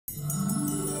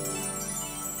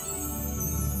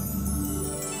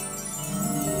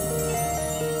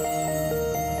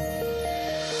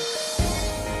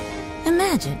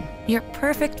Imagine your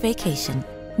perfect vacation.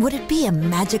 Would it be a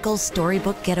magical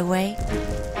storybook getaway?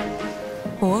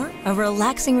 Or a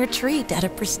relaxing retreat at a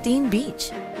pristine beach?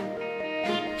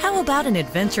 How about an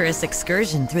adventurous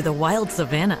excursion through the wild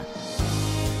savannah?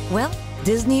 Well,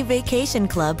 Disney Vacation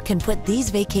Club can put these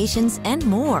vacations and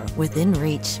more within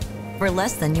reach for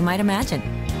less than you might imagine.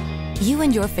 You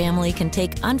and your family can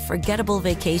take unforgettable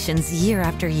vacations year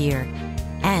after year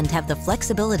and have the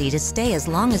flexibility to stay as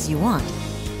long as you want,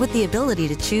 with the ability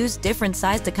to choose different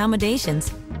sized accommodations,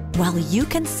 while you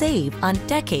can save on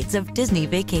decades of Disney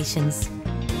vacations.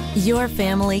 Your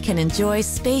family can enjoy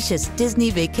spacious Disney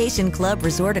Vacation Club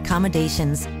resort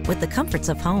accommodations with the comforts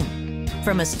of home.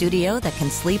 From a studio that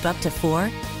can sleep up to 4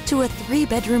 to a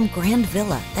 3-bedroom grand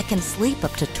villa that can sleep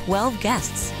up to 12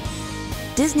 guests.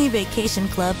 Disney Vacation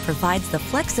Club provides the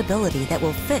flexibility that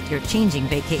will fit your changing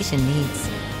vacation needs.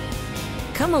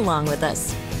 Come along with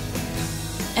us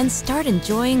and start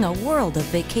enjoying a world of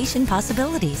vacation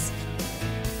possibilities.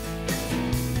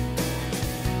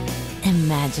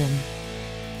 Imagine.